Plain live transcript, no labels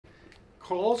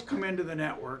calls come into the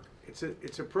network. It's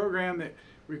a program that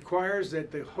requires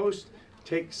that the host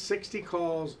take 60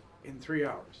 calls in 3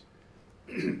 hours.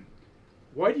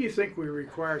 Why do you think we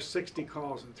require 60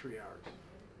 calls in 3 hours?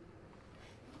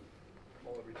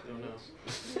 Don't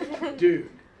know. Dude.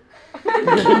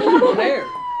 There.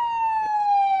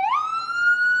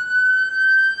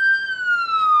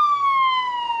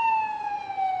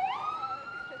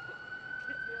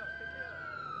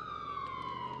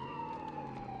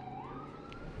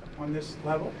 On this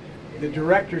level, the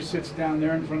director sits down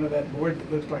there in front of that board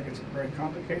that looks like it's very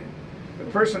complicated. The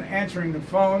person answering the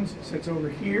phones sits over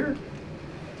here,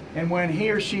 and when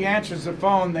he or she answers the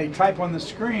phone, they type on the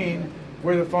screen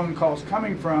where the phone call's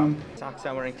coming from. Socks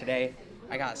I'm wearing today,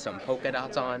 I got some polka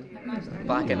dots on,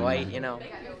 black and white, you know.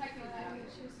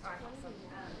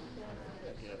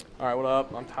 All right, what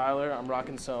up? I'm Tyler. I'm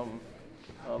rocking some,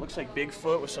 looks like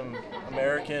Bigfoot with some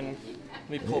American. Let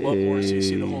me pull up more so you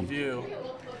see the whole view.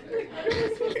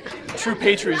 True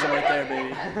patriotism right there,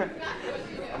 baby.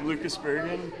 I'm Lucas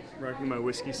Bergen, rocking my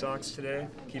whiskey socks today,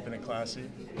 keeping it classy.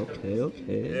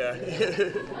 Okay. Yeah.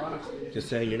 Just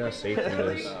saying you're not safe from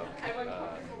this.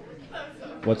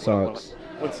 What socks?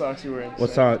 What socks you wearing? What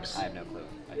socks? I have no clue.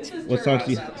 What socks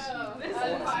do you...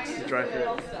 Dry fit.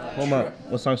 Hold up.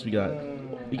 What socks we got?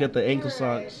 We got the ankle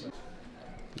socks.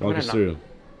 Walk us through.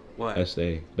 What?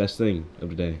 Best thing of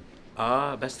the day.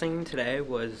 Best thing today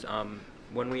was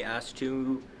when we asked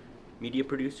 2 media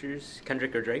producers,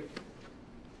 Kendrick or Drake.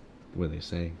 What do they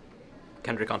say?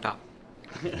 Kendrick on top.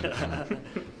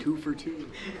 2 for 2.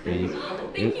 Thank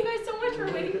you guys so much for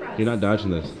waiting for us. You're not dodging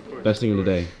this. Best thing of the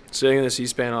day. Sitting in the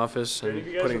C-SPAN office and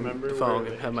putting the phone,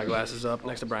 have my glasses up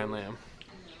next to Brian Lamb.